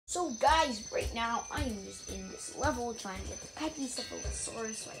So guys, right now I am just in this level trying to get the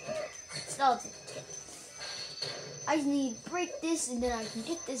pachycephalosaurus so I can get skeleton kit. I just need to break this and then I can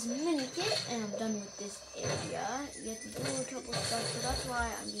get this mini kit and I'm done with this area. You have to do a couple stuff, so that's why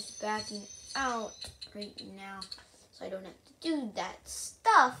I'm just backing out right now so I don't have to do that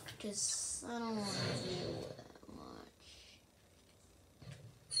stuff because I don't want to do that much.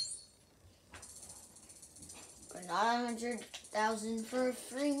 We're not 100,000 for a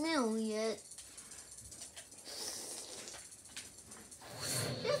free meal yet.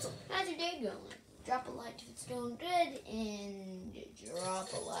 How's your day going? Drop a like if it's going good, and drop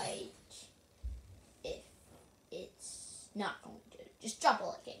a like if it's not going good. Just drop a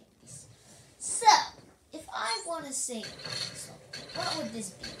like anyways. So, if I want to say something, what would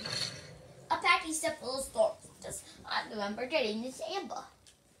this be? A pachycephalosaurus, because I remember getting this amber.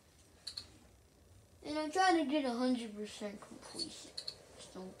 And I'm trying to get 100% completion.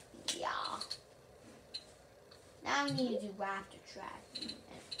 So, yeah. Now I need to do raptor tracking.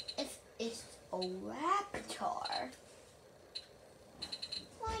 And if it's a raptor,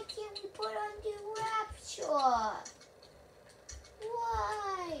 why can't we put on the raptor?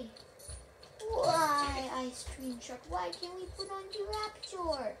 Why? Why, ice cream truck? Why can't we put on the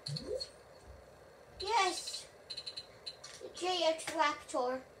raptor? Yes, the JX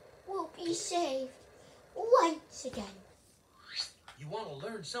Raptor will be saved once again. You want to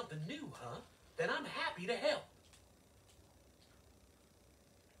learn something new, huh? Then I'm happy to help.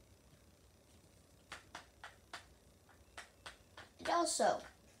 And also,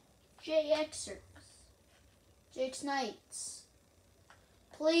 JXers, JX Knights,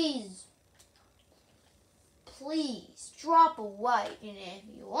 please drop a like, and if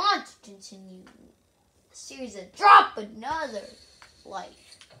you want to continue the series, drop another like.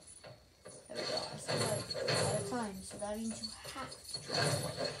 There we go, I said like at a time, so that means you have to drop a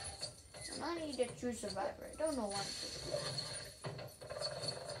like. And I need a true survivor. I don't know why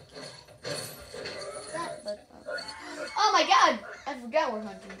that, but oh my god! I forgot we're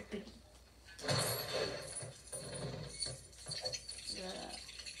hunting the piggy.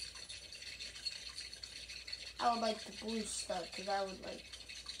 I would like the blue stuff because I would like.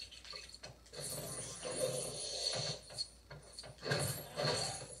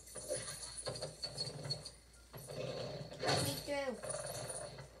 Let me through.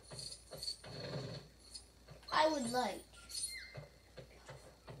 I would like.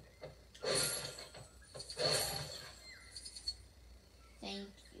 Thank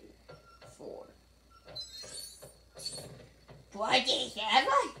you for. What is that?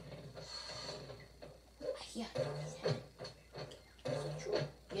 Yeah, is it true?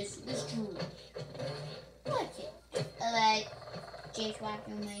 Yes, it is true. What's it? Alright, James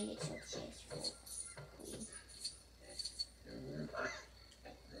Walker made it successful. Please.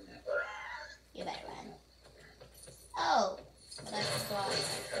 You better run. Oh, but I forgot.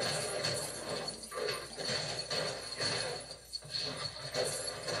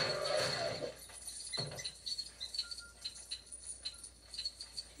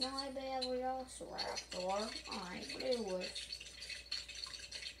 No, I bet we also raptor. Alright, do it.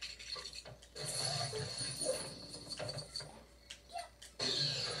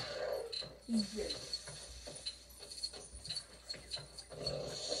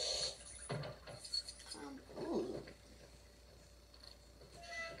 Ooh.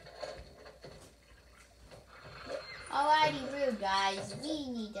 Alrighty, rude guys. We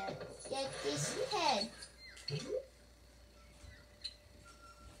need to get this head.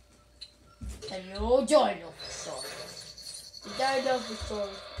 Hello, Dinosaurus. The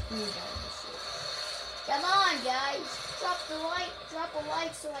Dinosaurus. Come on, guys. Drop a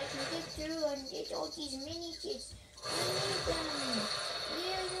like so I can get through and get all these mini kits. I need them.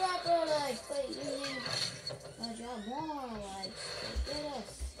 You drop a like. Wait, you need drop more likes. Get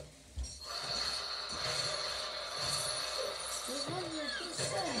us.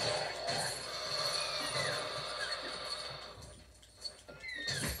 200%.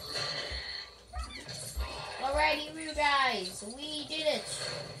 Alrighty, you guys, we did it.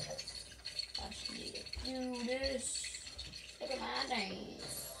 I just need to do this. Look at my days.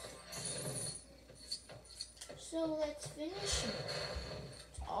 So let's finish it.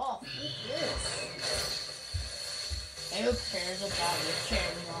 It's off with this. Who cares about your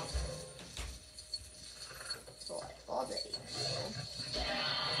camera? So I already know.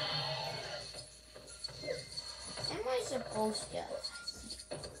 Am I supposed to?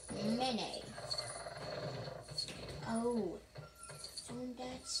 Mini. Oh, it's on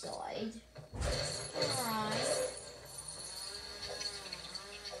that side. Alright.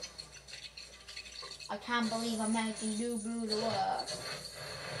 I can't believe I'm making new blue to work.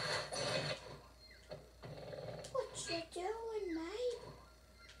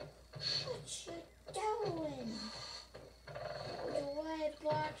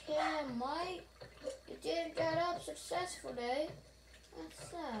 successfully. That's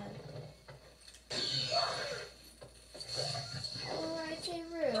sad. Alright,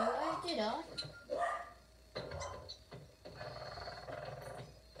 Roo, I did it.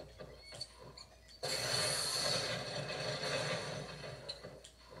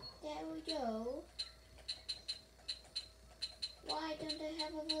 There we go. Why don't I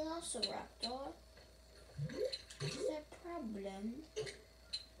have a velociraptor? Is there a problem? There's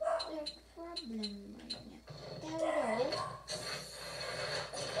a problem right now. There we go.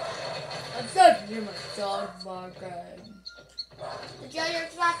 I'm sorry to hear my dog barking. The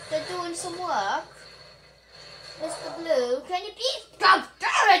giant raptor doing some work. Mr. Blue, can you please come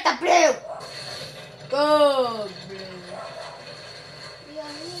down at the Blue? Go, Blue. We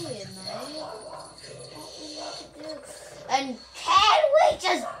are here, mate. What we need to do. And can we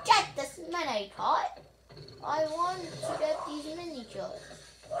just get this mini cut? I want to get these mini cuts.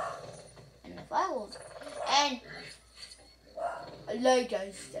 And if I will, and like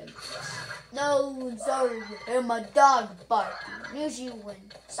I said, no one's sorry to hear my dog barking. Usually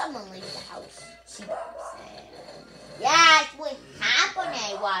when someone leaves the house, she barks. Yeah, it's what's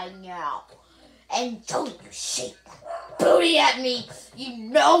happening right now. And don't you shake that booty at me. You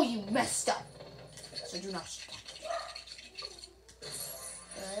know you messed up. So do not shake that.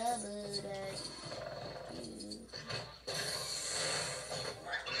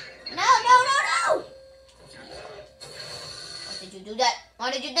 No! Why did you do that?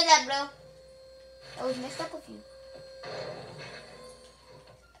 Why did you do that, bro? That was messed up of you.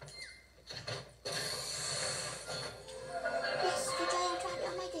 Yes, the giant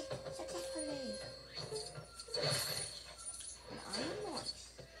trapdoor made it successfully. And I am nice.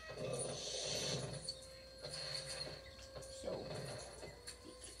 So,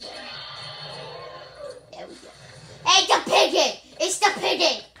 there we go. Hey, the piggy! It's the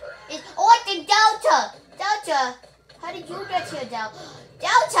piggy! Oh, the Delta! Delta! How did you get here, Delta?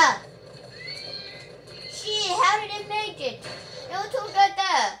 Delta! Shit, how did it make it? No, two got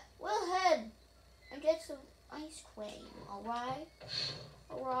there. We'll head and get some ice cream, alright?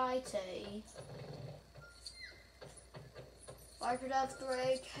 Alrighty. If I could have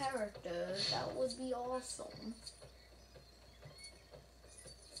 3 characters, that would be awesome.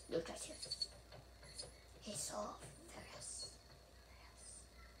 Look at here. It's off.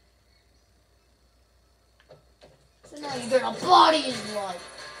 So now you get a body is like.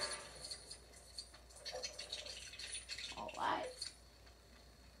 Alright.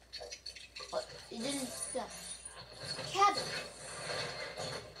 But it didn't stop. Cabin.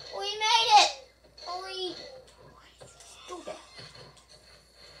 We made it! We do that.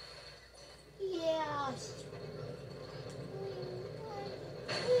 Yes.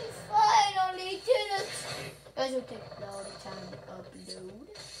 We finally did it. Guys, will take a lot of time to upload.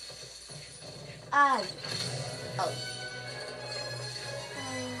 Oh.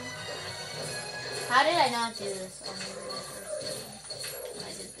 How did I not do this on the first day? When I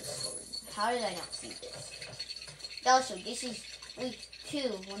did this story? How did I not see this? Also, this is week 2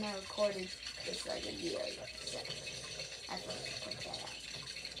 when I recorded this like a year ago. So that's why I put that out.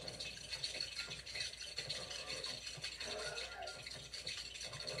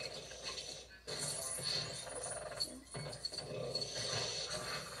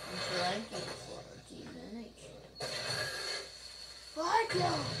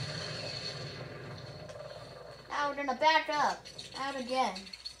 Now we're gonna back up. Out again.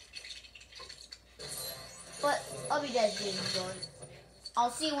 But I'll be dead soon, so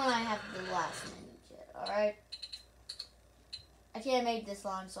I'll see when I have the last mini kit, alright? I can't make this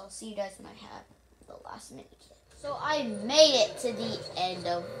long, so I'll see you guys when I have the last mini kit. So I made it to the end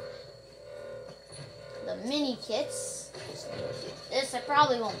of the mini kits. This I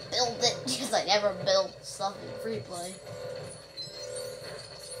probably won't build it because I never build stuff in free play.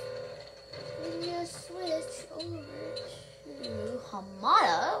 We just switch over to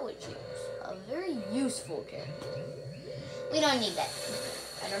Hamada, which is a very useful character. We don't need that.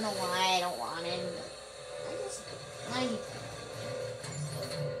 I don't know why I don't want him. I need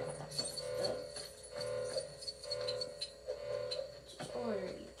just order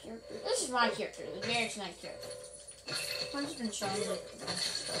your character. This is my character, the very nice character. I'm just gonna show you like a bunch of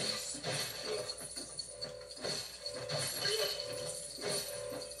stuff.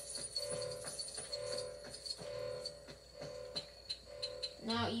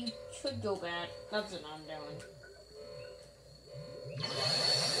 Now you should go back. That's what I'm doing.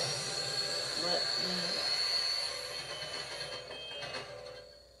 But,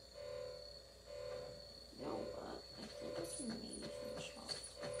 no, but I think I can maybe finish off.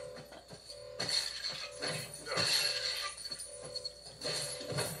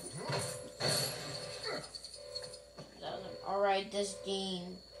 ride this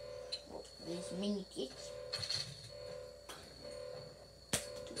game. Well, these mini kits.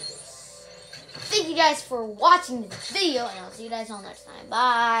 Thank you guys for watching this video, and I'll see you guys all next time.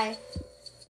 Bye.